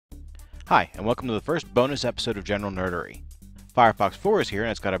Hi, and welcome to the first bonus episode of General Nerdery. Firefox 4 is here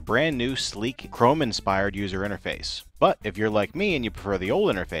and it's got a brand new, sleek, Chrome-inspired user interface. But if you're like me and you prefer the old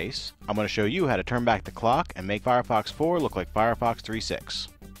interface, I'm going to show you how to turn back the clock and make Firefox 4 look like Firefox 3.6.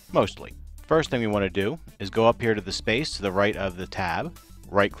 Mostly. First thing we want to do is go up here to the space to the right of the tab,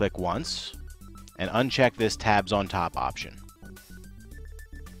 right-click once, and uncheck this Tabs on Top option.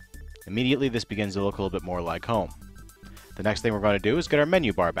 Immediately this begins to look a little bit more like home. The next thing we're going to do is get our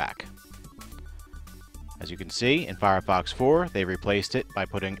menu bar back. As you can see, in Firefox 4, they replaced it by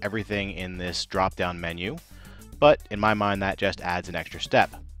putting everything in this drop-down menu, but in my mind that just adds an extra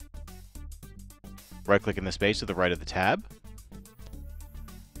step. Right-click in the space to the right of the tab,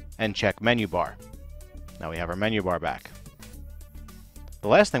 and check Menu Bar. Now we have our menu bar back. The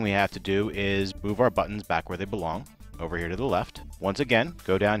last thing we have to do is move our buttons back where they belong, over here to the left. Once again,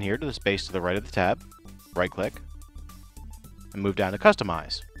 go down here to the space to the right of the tab, right-click, and move down to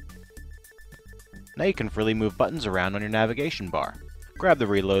Customize. Now you can freely move buttons around on your navigation bar. Grab the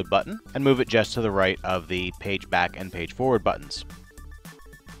Reload button and move it just to the right of the Page Back and Page Forward buttons.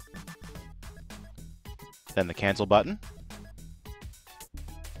 Then the Cancel button.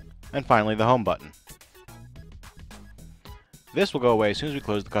 And finally the Home button. This will go away as soon as we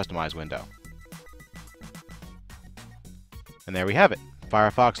close the Customize window. And there we have it.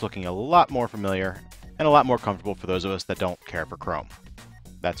 Firefox looking a lot more familiar and a lot more comfortable for those of us that don't care for Chrome.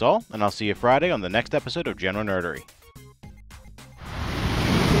 That's all, and I'll see you Friday on the next episode of General Nerdery.